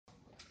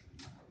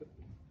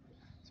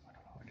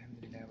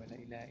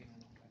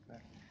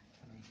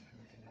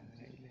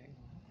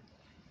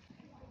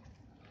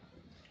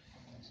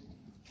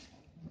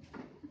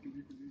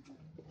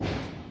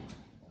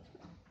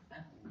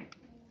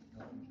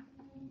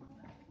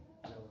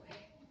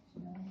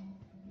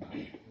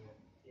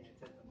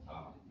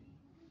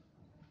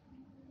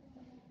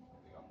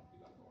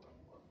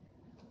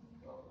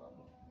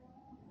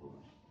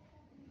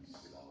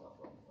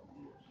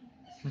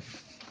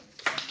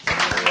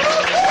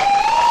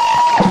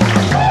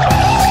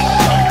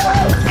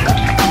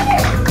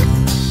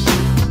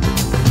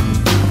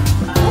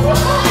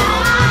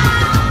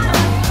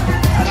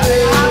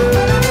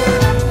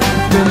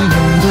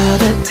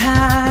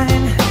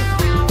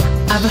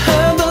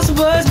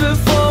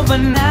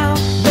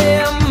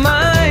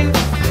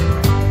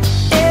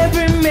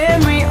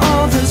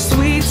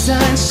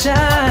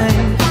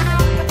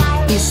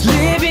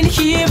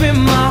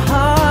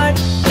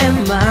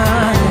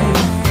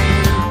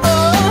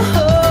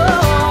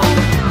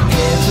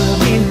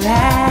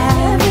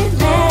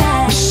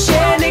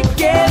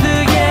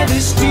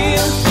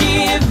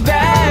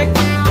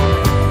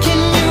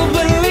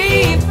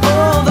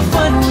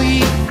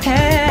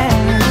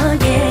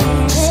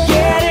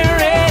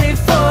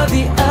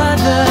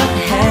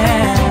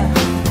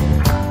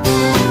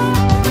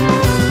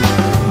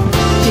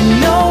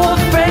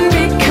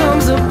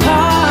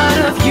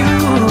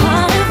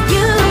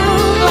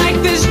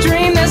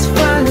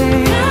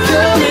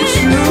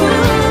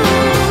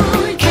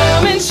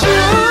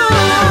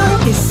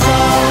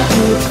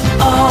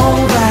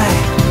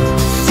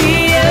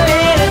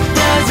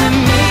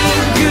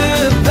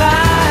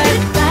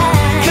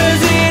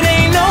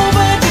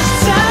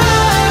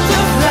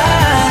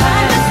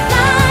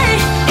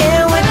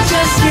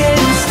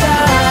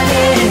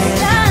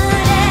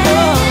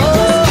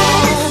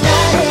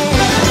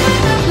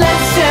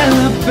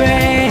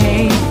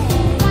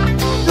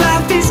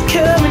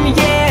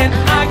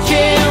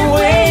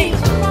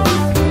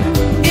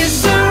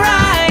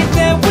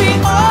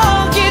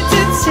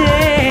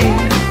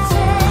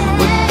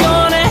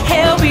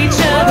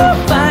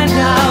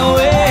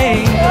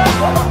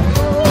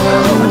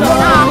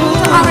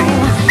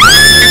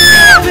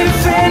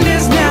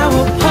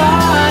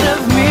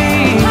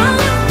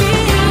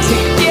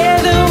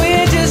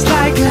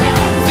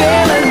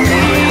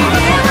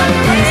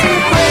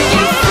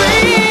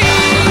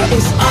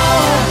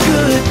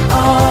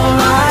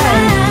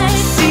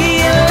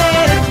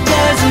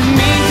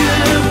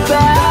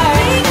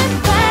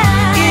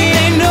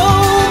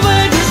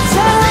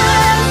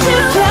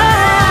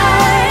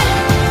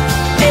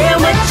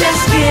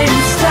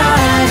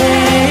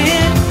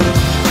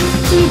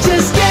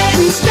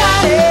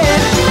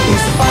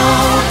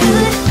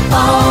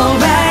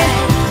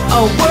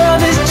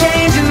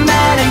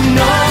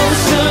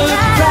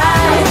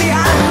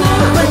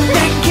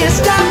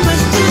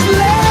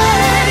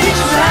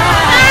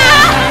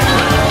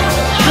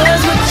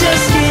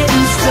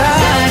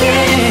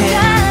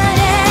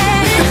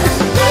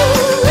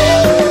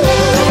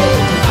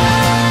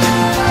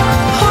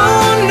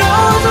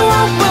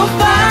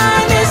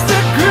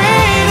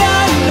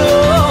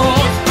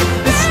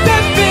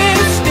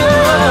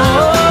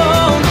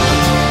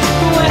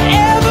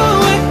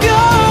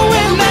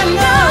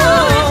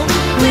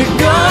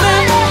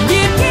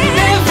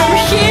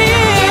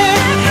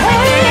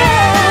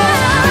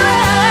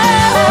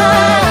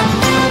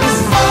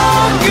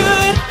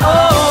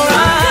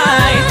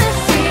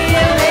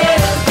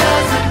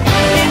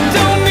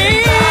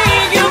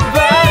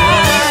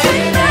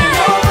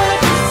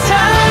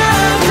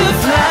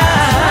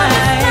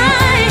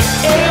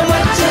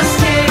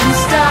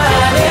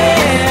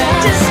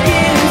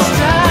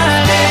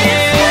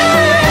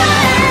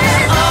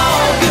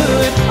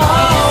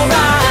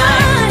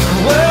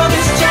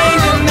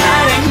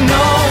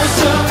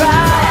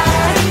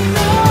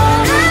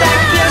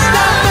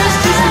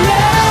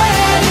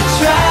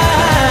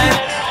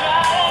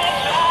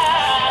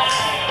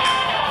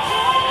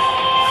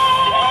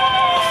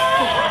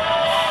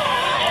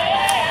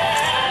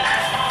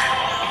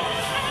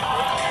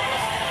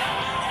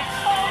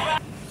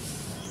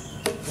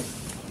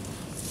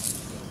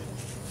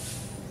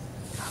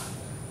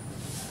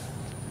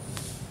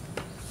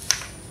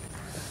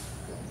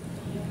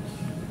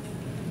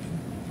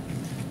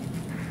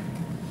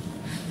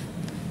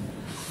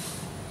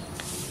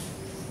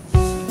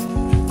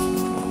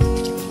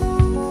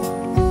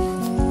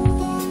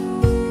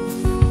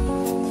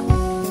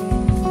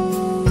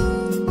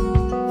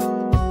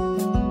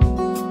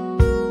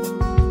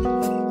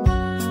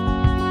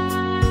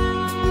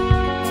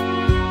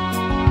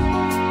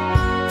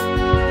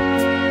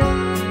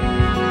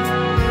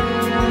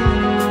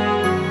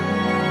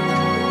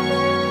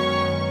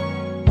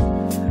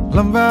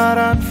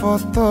Lembaran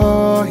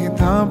foto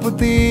hitam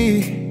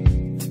putih,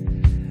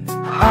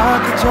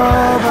 aku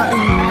coba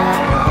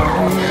ingat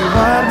lagi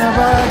warna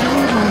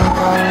bajumu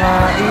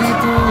kala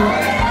itu,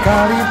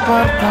 kali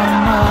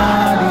pertama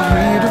di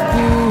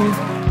hidupku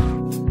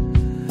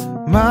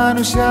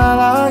manusia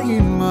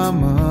lain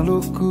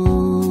memelukku.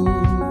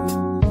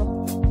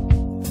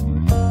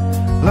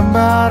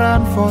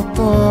 lembaran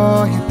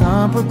foto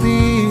hitam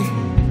putih.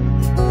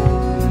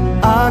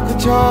 Aku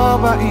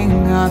coba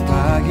ingat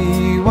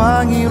lagi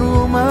wangi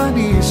rumah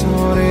di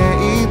sore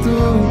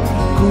itu.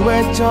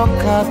 Kue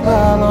coklat,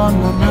 balon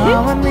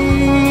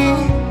warna-warni,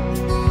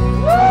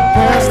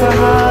 pesta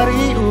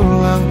hari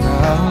ulang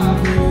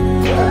tahunku.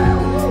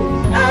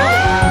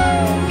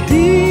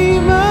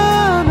 Dimanapun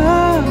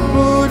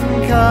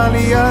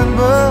kalian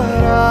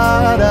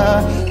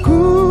berada,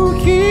 ku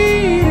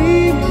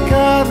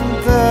kirimkan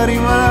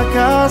terima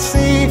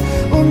kasih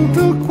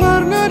untuk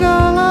warna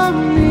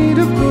dalam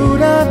hidupku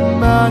dan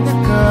banyak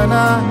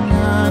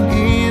kenangan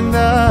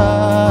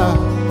indah.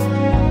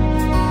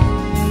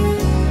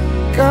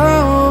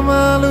 Kau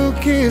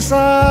melukis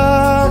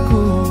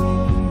aku,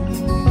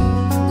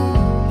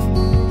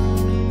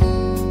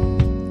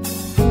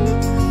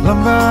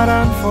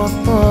 lembaran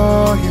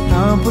foto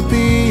hitam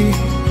putih.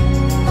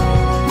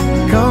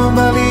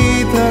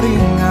 Kembali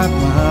teringat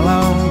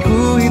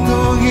malamku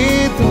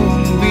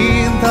hitung-hitung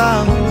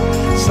bintang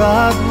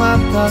saat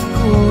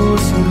mataku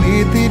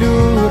sulit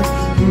tidur.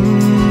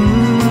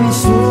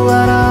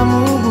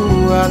 Suaramu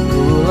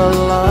buatku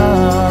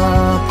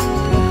lelap.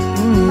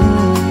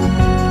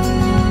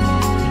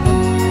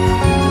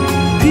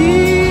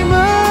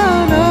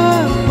 Dimanapun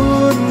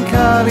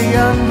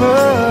kalian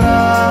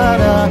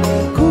berada,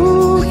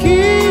 ku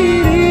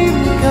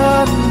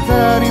kirimkan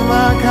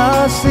terima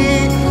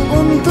kasih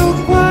untuk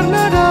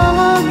warna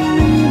dalam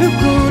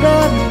hidupku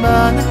dan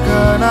banyak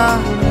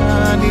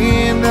kenangan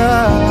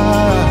indah.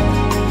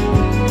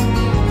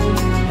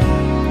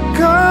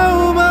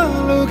 Kau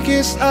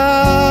melukis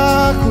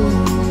aku.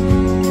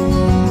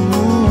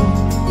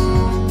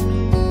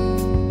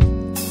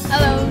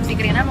 Halo,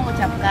 Fikrina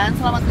mengucapkan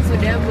selamat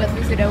wisuda buat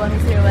wisudawan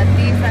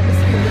wisudawati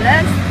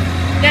 117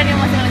 dan yang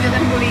masih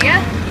melanjutkan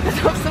kuliah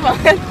tetap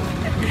semangat.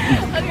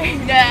 Oke,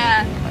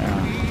 dah.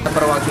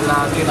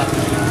 Perwakilan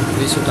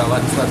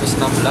wisudawan 116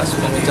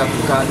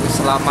 mengucapkan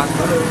selamat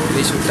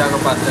wisuda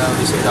kepada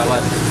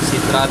wisudawan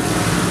Seatrans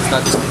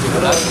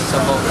 117.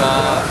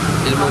 Semoga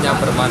ilmunya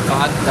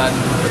bermanfaat dan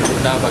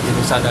berguna bagi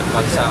nusa dan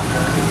bangsa.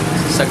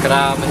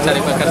 Segera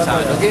mencari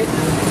pekerjaan, oke?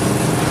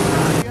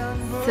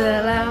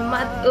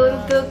 Selamat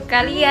untuk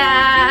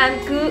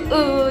kalian ku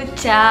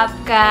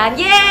ucapkan.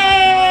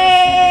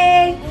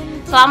 Yeay!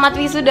 Selamat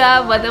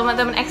wisuda buat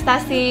teman-teman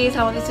Ecstasea.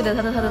 Selamat wisuda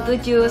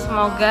 117.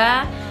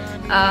 Semoga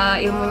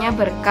ilmunya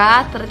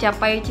berkah,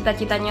 tercapai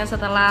cita-citanya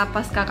setelah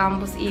pasca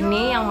kampus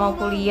ini. Yang mau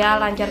kuliah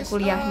lancar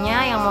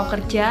kuliahnya, yang mau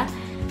kerja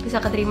bisa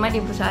keterima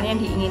di perusahaan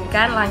yang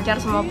diinginkan, lancar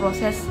semua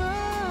proses.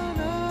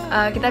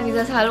 Kita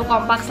bisa selalu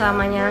kompak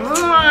selamanya.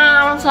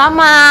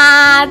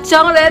 Selamat,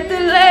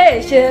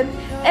 congratulations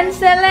and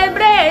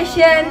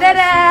celebration,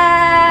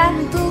 dadah.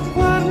 Untuk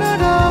warna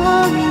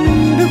dalam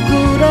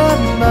hidupku dan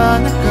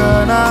banyak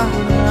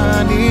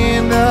kenangan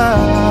indah.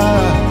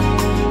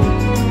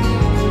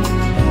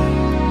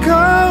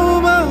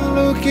 Kau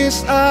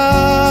melukis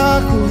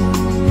aku.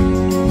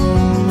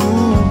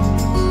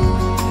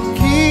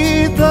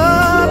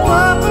 Kita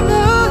tak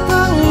pernah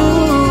tahu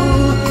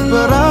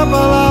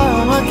berapa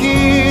lama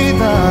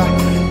kita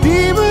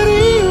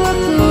diberi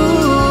waktu.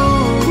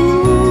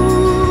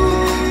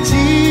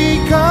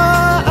 Jika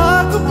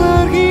aku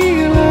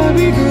pergi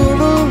lebih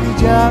dulu,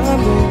 jangan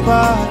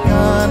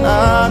lupakan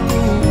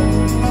aku.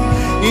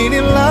 Ini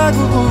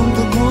lagu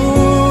untukmu,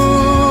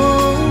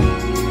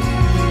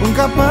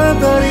 ungkapan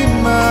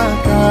terima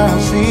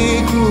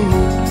kasihku.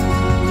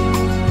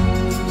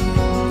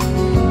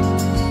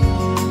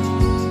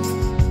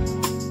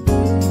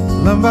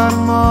 Lembar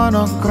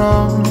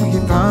monokrom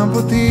hitam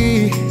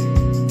putih.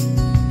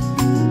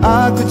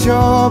 Aku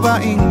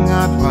coba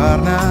ingat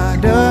warna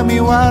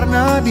demi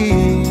warna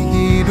di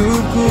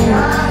hidupku.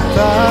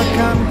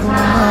 Takkan ku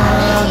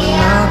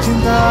mengenal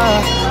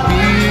cinta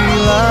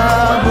bila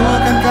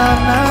bukan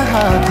karena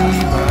hati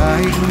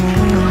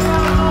baikmu.